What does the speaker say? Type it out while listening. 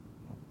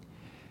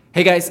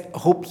Hey guys,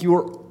 hope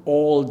you're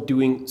all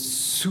doing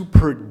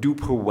super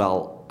duper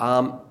well.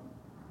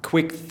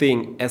 Quick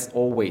thing as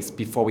always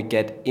before we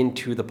get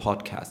into the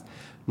podcast.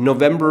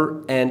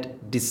 November and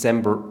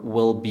December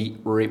will be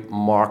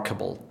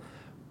remarkable.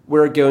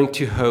 We're going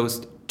to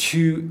host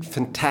two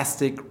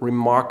fantastic,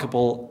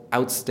 remarkable,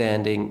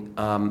 outstanding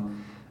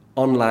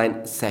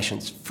online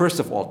sessions.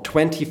 First of all,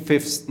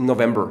 25th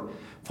November.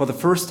 For the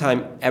first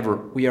time ever,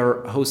 we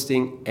are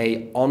hosting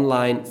a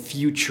online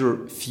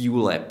future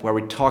fuel lab where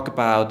we talk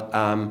about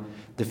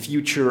the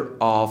future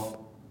of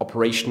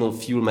operational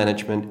fuel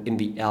management in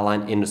the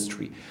airline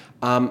industry.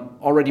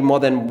 Already more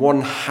than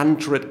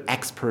 100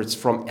 experts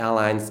from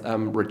airlines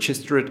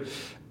registered.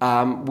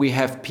 We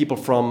have people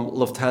from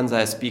Lufthansa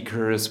as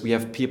speakers. We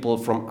have people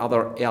from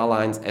other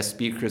airlines as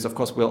speakers. Of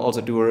course, we'll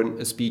also do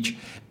a speech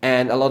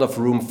and a lot of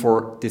room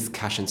for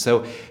discussion.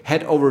 So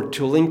head over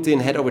to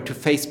LinkedIn, head over to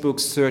Facebook,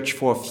 search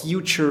for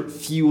Future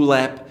Fuel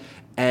Lab,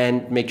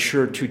 and make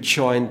sure to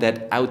join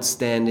that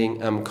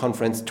outstanding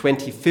conference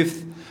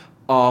 25th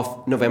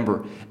of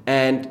November.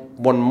 And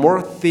one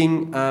more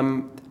thing,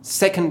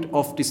 2nd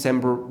of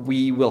December,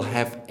 we will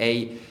have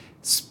a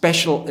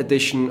special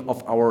edition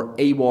of our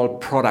AWOL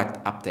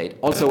product update.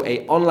 Also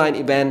a online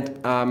event,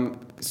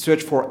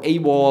 search for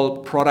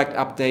AWOL product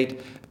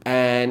update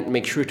and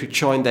make sure to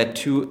join that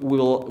too.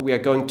 We are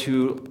going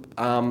to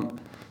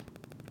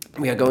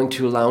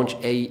launch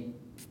a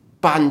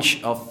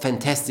bunch of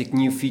fantastic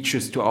new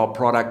features to our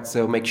product,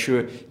 so make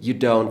sure you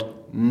don't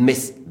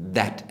miss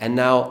that. And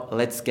now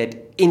let's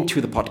get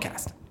into the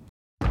podcast.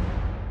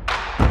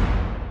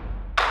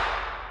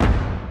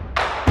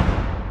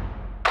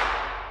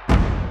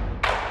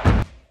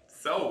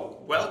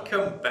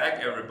 Welcome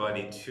back,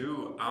 everybody,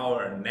 to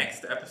our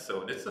next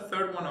episode. It's the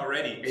third one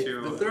already.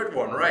 The third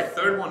one, right? The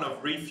third one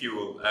of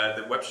Refuel,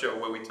 the web show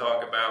where we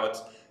talk about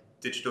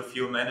digital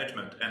fuel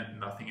management and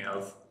nothing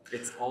else.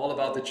 It's all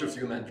about digital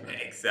fuel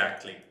management.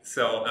 Exactly.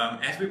 So,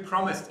 as we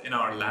promised in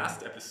our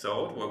last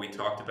episode, where we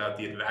talked about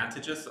the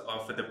advantages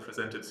of the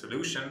presented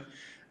solution,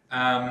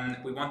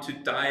 we want to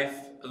dive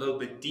a little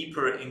bit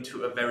deeper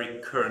into a very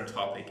current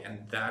topic, and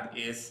that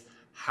is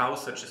how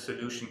such a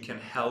solution can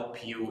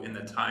help you in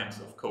the times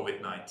of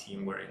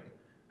COVID-19 we're in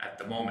at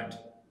the moment.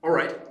 All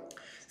right.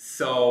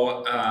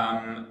 So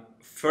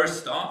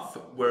first off,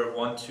 we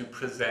want to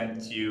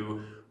present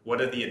you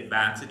what are the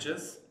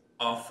advantages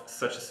of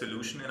such a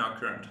solution in our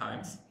current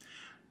times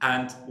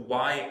and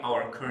why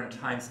our current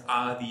times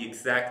are the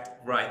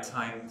exact right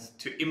times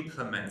to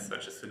implement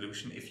such a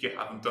solution if you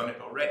haven't done it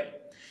already.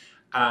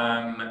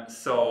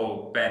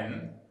 So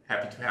Ben,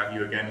 happy to have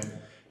you again.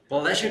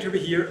 Pleasure to be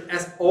here,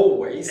 as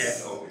always.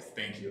 As always,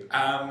 thank you.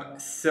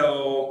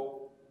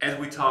 So, as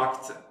we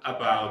talked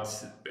about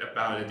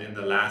it in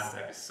the last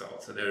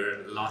episode, so there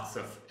are lots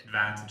of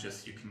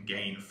advantages you can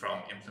gain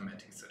from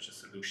implementing such a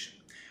solution.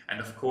 And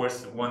of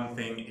course, one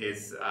thing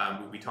is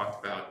we talked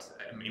about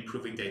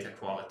improving data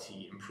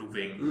quality,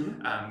 improving,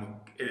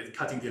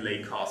 cutting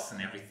delay costs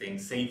and everything,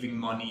 saving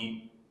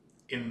money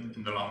in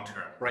the long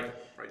term. Right.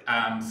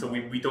 So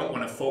we don't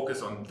want to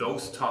focus on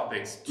those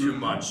topics too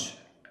much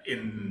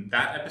in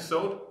that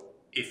episode.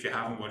 If you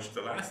haven't watched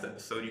the last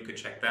episode, you could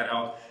check that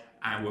out,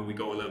 and where we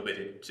go a little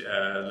bit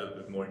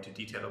more into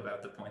detail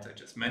about the points I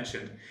just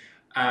mentioned.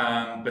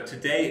 But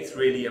today it's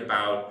really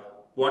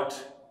about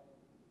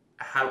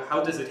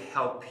how does it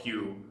help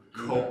you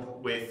cope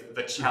with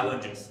the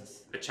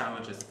challenges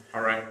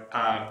All right.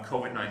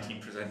 COVID-19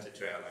 presented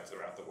to airlines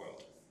around the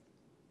world.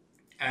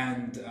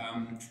 And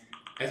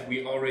as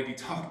we already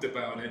talked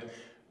about it,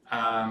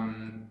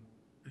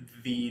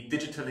 the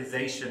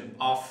digitalization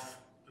of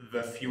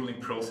the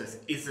fueling process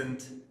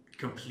isn't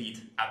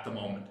complete at the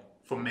moment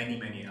for many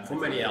airlines. For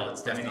many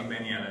airlines, definitely.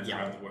 Many airlines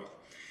around the world.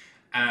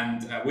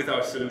 And with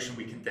our solution,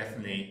 we can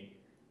definitely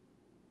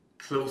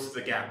close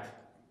the gap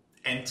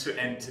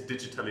end-to-end to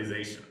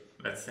digitalization,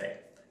 let's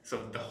say.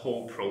 So the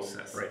whole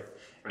process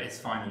is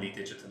finally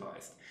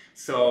digitalized.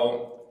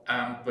 So,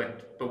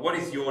 but what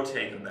is your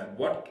take on that?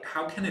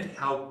 How can it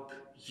help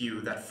you,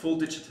 that full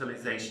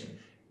digitalization,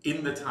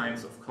 in the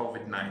times of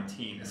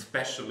COVID-19,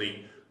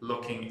 especially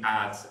looking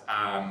at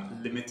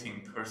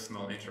limiting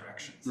personal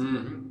interactions?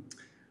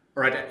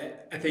 All right.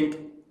 I think,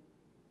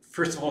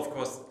 first of all, of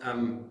course,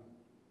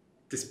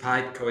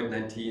 despite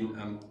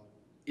COVID-19,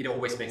 it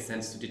always makes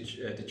sense to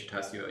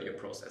digitize your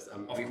process.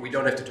 We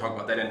don't have to talk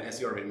about that, and as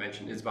you already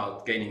mentioned, it's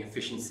about gaining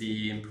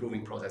efficiency,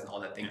 improving process, and all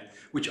that thing,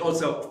 which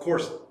also, of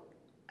course,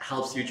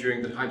 helps you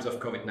during the times of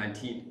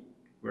COVID-19,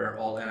 where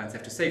all airlines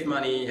have to save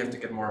money, have to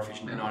get more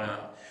efficient, and on and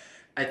on.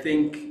 I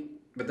think,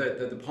 but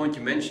the point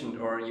you mentioned,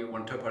 or you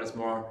want to talk about, is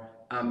more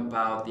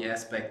about the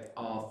aspect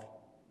of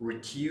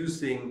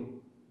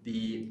reducing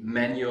the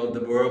manual,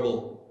 the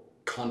verbal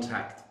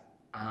contact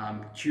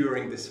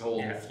during this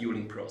whole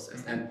fueling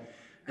process. And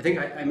I think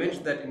I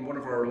mentioned that in one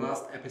of our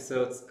last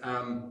episodes.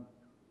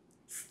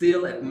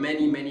 Still, at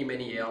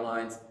many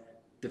airlines,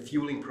 the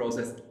fueling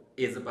process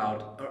is a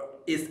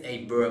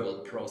verbal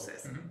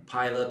process.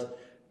 Pilot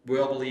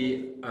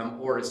verbally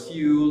orders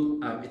fuel.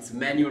 It's a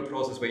manual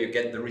process where you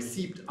get the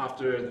receipt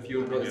after the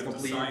fuel process is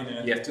complete.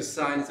 You have to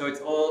sign. So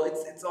it's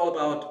all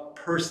about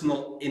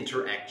personal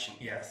interaction.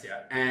 Yes,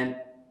 yeah. And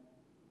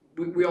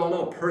we all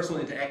know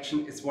personal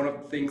interaction is one of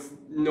the things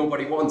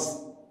nobody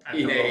wants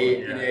in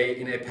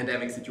a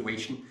pandemic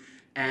situation.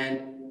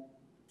 And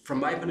from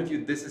my point of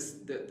view, this is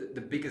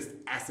the biggest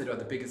asset or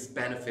the biggest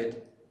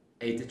benefit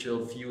a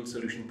digital fuel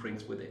solution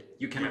brings with it.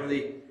 You can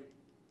really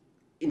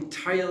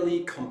entirely,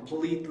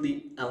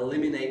 completely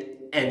eliminate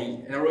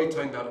any, and I'm really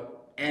talking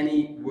about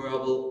any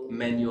verbal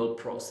manual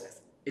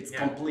process. It's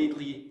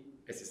completely,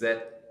 as you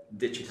said,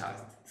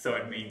 digitized. So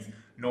it means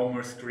no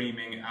more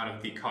screaming out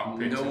of the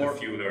cockpit to the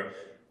fueler.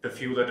 The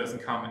fueler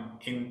doesn't come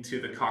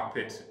into the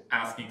cockpit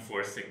asking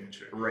for a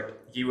signature. Right.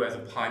 You as a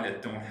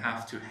pilot don't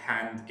have to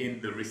hand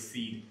in the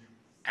receipt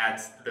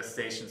at the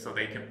station so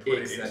they can put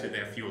it into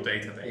their fuel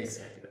database.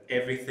 Exactly.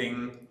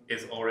 Everything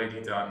is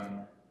already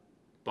done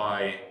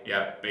by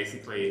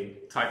basically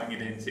typing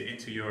it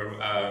into your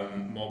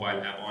mobile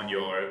app on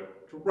your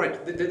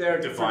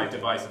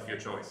device of your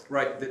choice.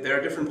 Right, there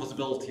are different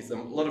possibilities. A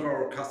lot of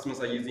our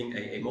customers are using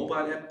a mobile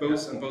app,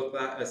 on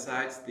both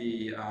sides,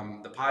 the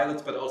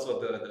pilots, but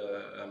also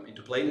the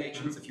into-plane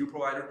agents, the fuel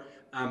provider.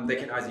 They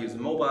can either use a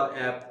mobile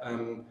app.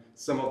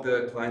 Some of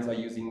the clients are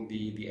using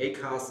the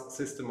ACAS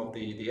system of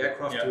the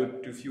aircraft to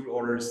do fuel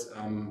orders.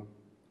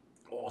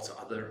 Also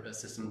other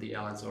systems the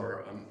airlines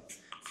or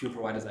fuel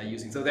providers are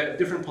using. So there are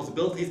different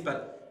possibilities,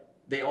 but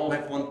they all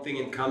have one thing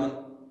in common.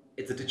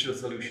 It's a digital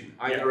solution,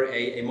 either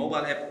a mobile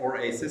app or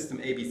a system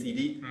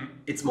ABCD.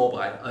 It's mobile.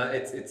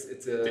 It's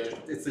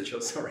digital.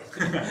 Sorry,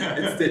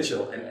 it's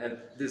digital, and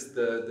this is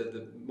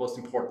the most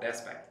important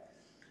aspect.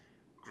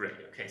 Great.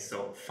 Okay,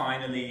 so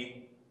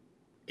finally,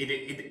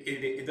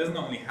 it doesn't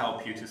only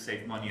help you to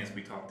save money as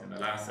we talked in the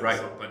last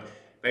episode, but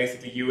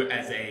basically you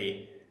as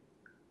a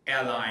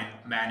airline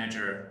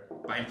manager,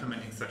 by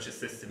implementing such a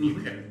system,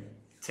 you can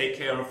take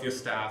care of your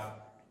staff.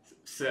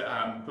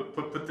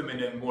 Put them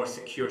in a more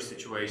secure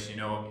situation,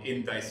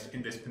 in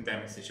this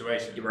pandemic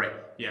situation. You're right.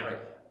 Yeah. Right.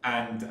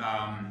 And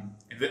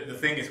the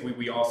thing is,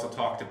 we also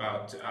talked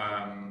about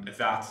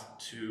that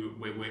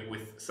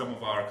with some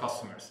of our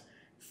customers,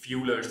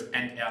 fuelers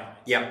and airlines.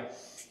 Yeah.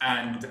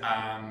 And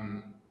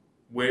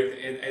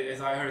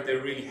as I heard,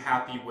 they're really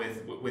happy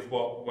with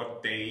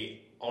what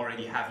they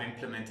already have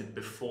implemented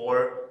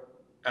before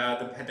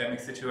the pandemic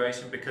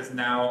situation, because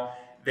now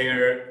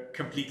they're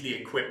completely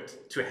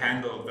equipped to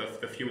handle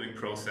the fueling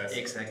process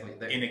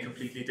in a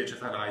completely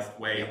digitalized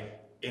way,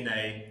 in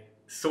a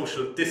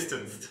social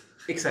distanced.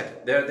 Exactly,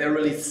 they're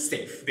really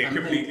safe. They're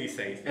completely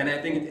safe. And I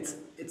think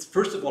it's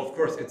first of all, of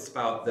course, it's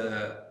about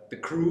the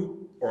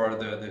crew or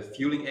the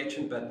fueling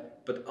agent,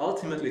 but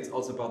ultimately it's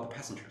also about the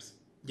passengers.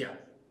 Yeah.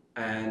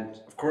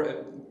 And of course,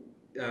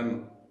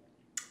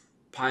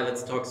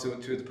 pilots talk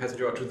to the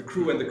passenger or to the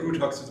crew, and the crew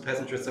talks to the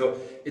passenger. So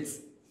it's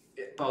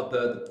about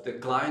the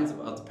clients,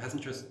 about the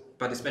passengers,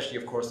 but especially,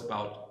 of course,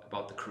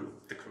 about the crew.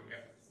 The crew,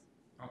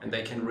 yeah. Okay. And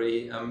they can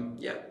really,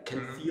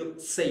 feel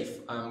safe,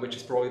 which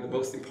is probably the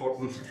most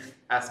important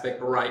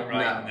aspect right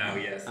now.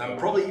 Yes.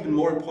 Probably even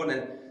more important,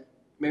 and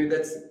maybe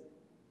that's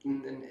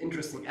an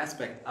interesting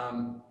aspect.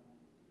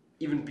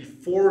 Even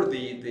before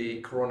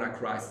the Corona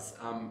crisis,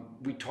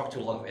 we talked to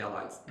a lot of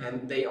airlines,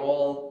 and they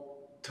all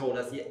told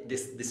us,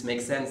 this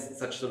makes sense,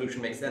 such a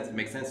solution makes sense, it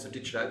makes sense to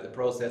digitalize the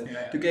process,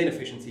 to gain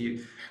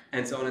efficiency,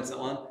 and so on and so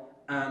on.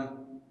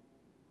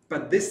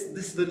 But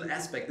this little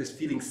aspect, this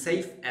feeling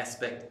safe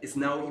aspect, is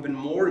now even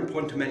more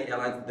important to many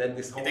airlines than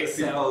this whole... It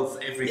excels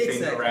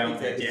everything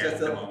around it. It's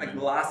just like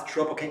the last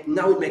drop, okay,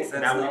 now it makes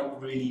sense. Now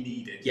we really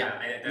need it.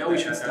 Now we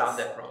should start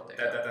that project.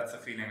 That's a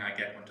feeling I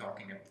get when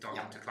talking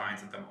to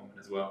clients at the moment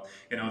as well.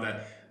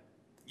 That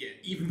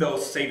even though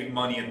saving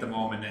money at the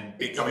moment and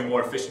becoming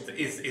more efficient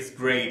is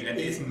great and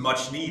is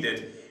much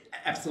needed,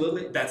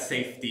 absolutely, that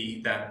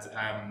safety,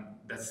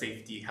 that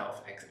safety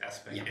health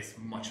aspect is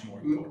much more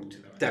important to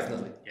them.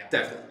 Definitely.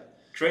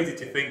 Crazy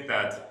to think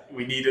that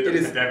we needed a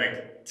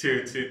pandemic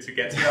to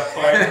get to that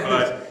point,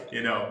 but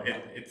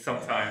it's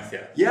sometimes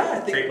I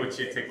think,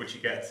 take what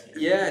you get.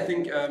 I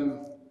think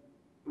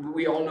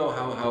we all know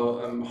how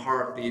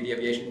hard the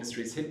aviation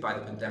industry is hit by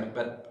the pandemic,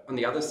 but on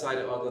the other side,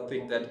 I also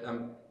think that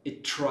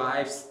it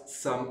drives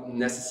some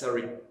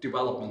necessary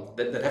development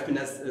that have been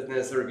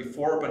necessary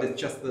before, but it's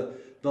just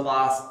the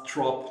last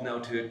drop now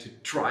to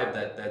drive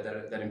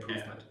that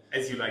improvement.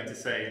 As you like to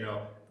say,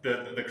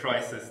 the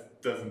crisis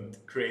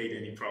doesn't create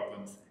any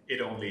problems;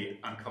 it only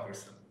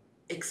uncovers them.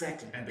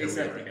 Exactly. And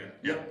exactly. Again.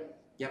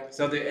 Yeah.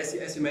 So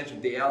as you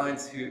mentioned, the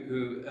airlines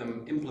who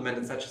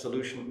implemented such a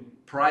solution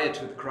prior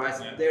to the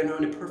crisis, they are now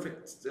in a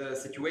perfect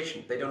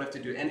situation. They don't have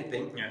to do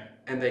anything,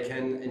 and they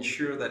can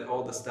ensure that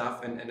all the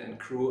staff and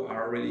crew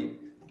are really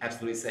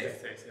absolutely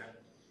safe.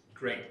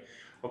 Great.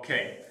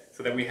 Okay.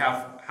 So that we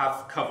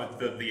have covered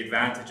the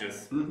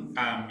advantages.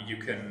 You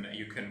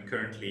can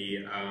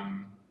currently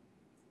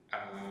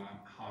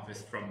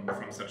harvest from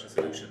such a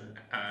solution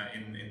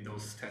in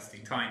those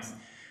testing times.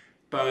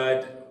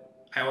 But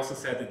I also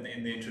said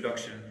in the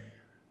introduction,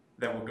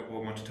 then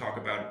we'll want to talk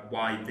about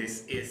why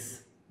this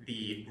is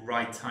the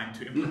right time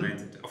to implement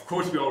it. Of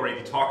course, we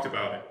already talked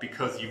about it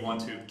because you want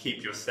to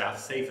keep your staff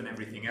safe and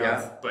everything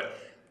else. Yeah. But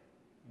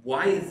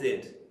why is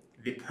it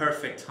the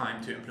perfect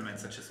time to implement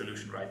such a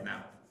solution right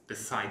now,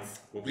 besides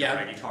what we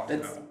already talked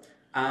about?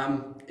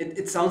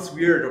 It sounds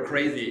weird or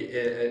crazy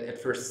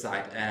at first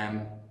sight,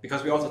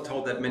 because we also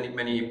told that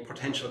many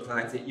potential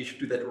clients that you should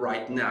do that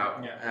right now.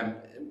 Yeah.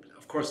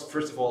 Of course,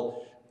 first of all,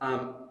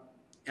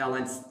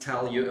 airlines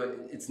tell you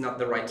it's not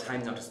the right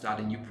time now to start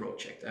a new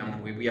project.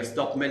 We have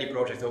stopped many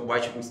projects, so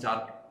why should we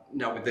start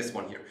now with this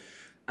one here?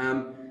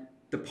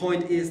 The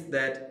point is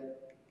that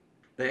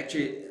there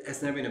actually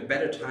has never been a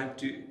better time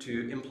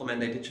to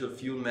implement a digital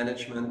fuel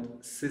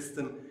management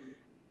system,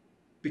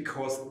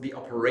 because the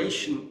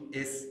operation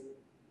is,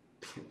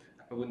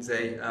 I wouldn't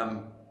say,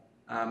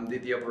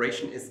 the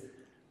operation is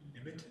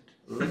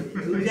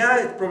Limited?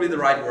 yeah, it's probably the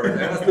right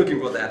word. I was looking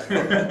for that.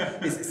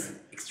 It's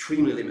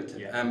extremely limited.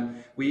 Yeah.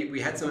 We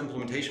had some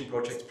implementation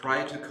projects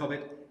prior to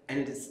COVID, and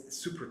it is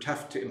super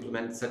tough to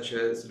implement such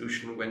a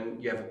solution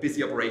when you have a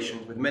busy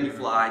operation with many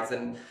flights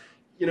and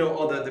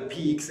all the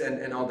peaks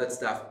and all that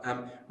stuff.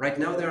 Right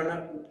now there are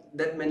not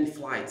that many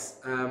flights.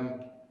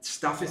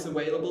 Stuff is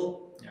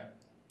available,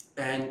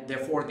 and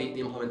therefore the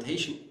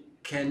implementation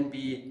can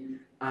be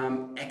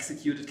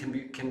executed,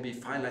 can be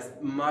finalized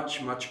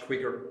much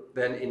quicker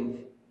than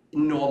in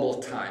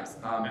normal times.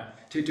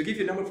 To give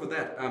you a number for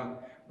that,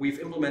 we've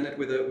implemented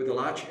with a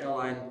large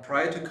airline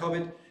prior to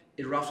COVID.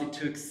 It roughly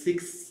took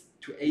 6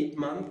 to 8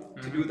 months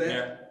to do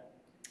that.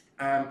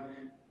 Yeah.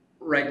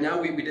 Right now,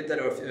 we did that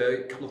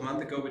a couple of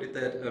months ago. We did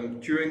that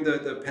during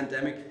the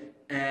pandemic,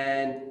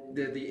 and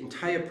the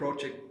entire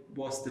project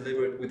was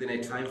delivered within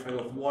a time frame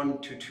of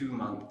 1 to 2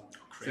 months.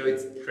 Crazy. So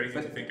it's crazy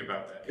to think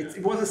about that. Yeah.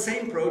 It was the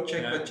same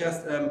project, but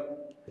just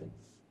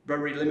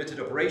very limited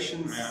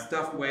operations, Yeah.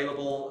 stuff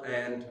available,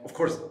 and of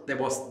course there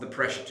was the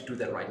pressure to do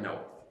that right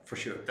now, for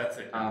sure. That's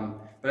it.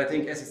 But I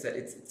think, as you said,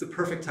 it's the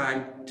perfect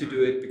time to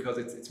do it, because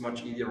it's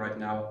much easier right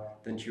now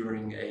than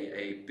during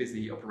a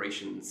busy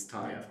operations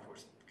time. Yeah, of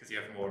course, because you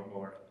have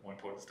more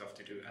important stuff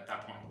to do at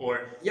that point, or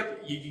Yep.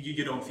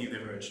 you don't feel the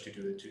urge to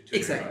do it.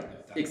 Exactly.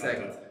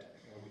 Exactly. That's it.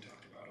 What we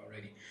talked about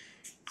already.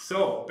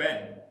 So Ben,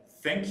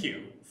 thank you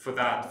for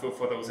that,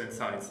 for those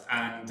insights,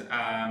 and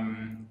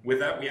with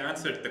that we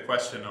answered the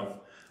question of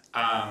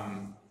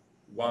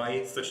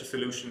why such a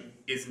solution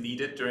is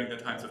needed during the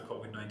times of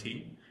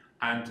COVID-19,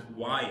 and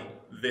why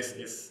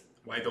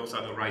those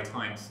are the right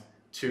times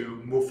to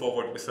move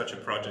forward with such a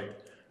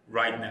project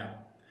right now.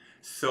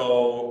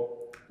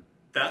 So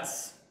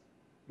that's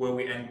where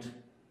we end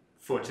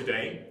for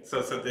today.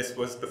 So this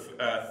was the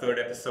third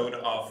episode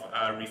of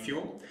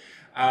Refuel.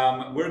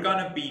 We're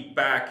gonna be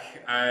back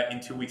in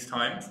 2 weeks'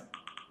 time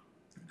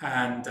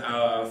and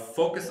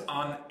focus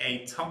on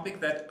a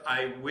topic that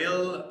I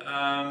will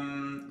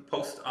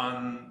post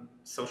on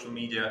social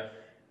media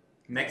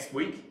next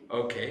week.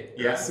 Okay.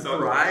 Yeah,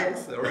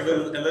 Surprise. So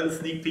a little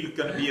sneak peek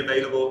going to be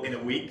available in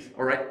a week.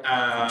 All right.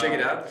 Check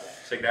it out.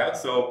 Check it out.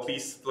 So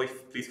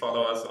please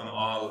follow us on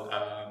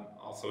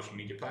all social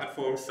media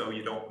platforms, so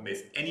you don't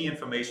miss any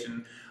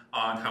information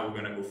on how we're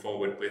going to move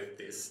forward with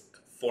this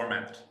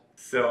format.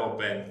 So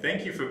Ben,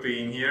 thank you for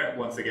being here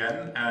once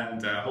again,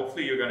 and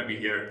hopefully you're going to be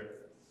here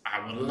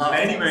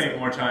many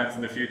more times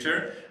in the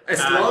future. As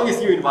long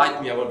as you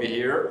invite me, I will be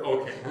here.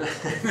 Okay.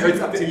 So it's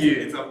up to you.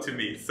 It's up to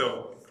me.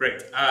 So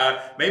great.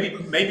 Maybe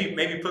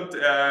put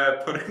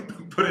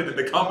it in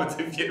the comments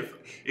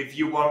if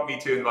you want me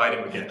to invite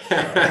him again.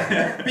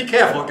 Be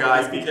careful,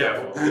 guys. Be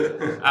careful.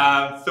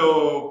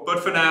 But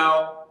for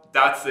now,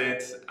 that's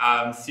it.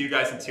 See you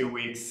guys in 2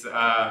 weeks.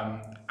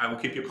 I will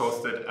keep you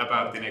posted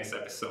about the next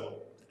episode.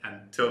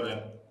 Until then,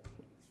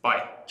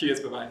 bye.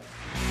 Cheers. Bye-bye.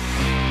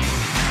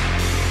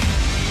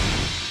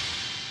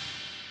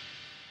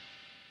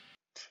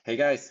 Hey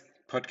guys,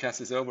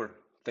 podcast is over.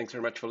 Thanks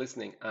very much for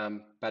listening.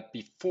 But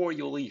before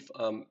you leave,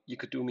 you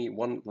could do me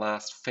one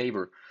last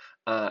favor.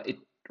 It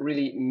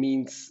really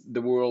means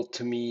the world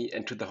to me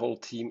and to the whole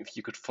team if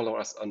you could follow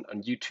us on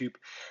YouTube.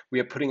 We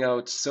are putting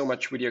out so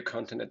much video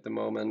content at the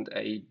moment,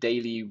 a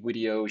daily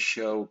video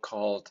show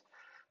called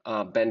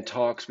Ben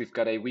Talks. We've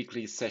got a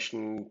weekly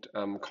session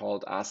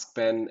called Ask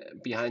Ben,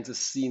 behind the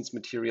scenes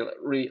material,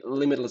 really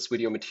limitless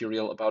video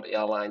material about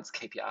airlines,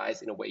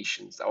 KPIs,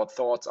 innovations, our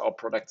thoughts, our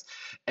products,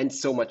 and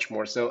so much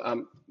more.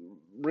 So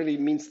really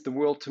means the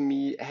world to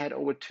me. Head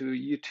over to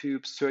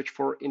YouTube, search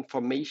for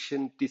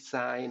Information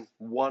Design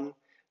 1,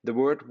 the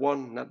word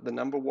 1, not the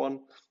number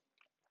 1,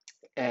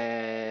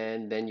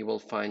 and then you will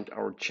find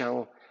our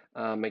channel.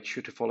 Make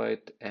sure to follow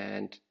it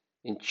and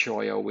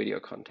enjoy our video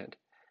content.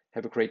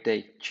 Have a great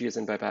day. Cheers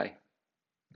and bye-bye.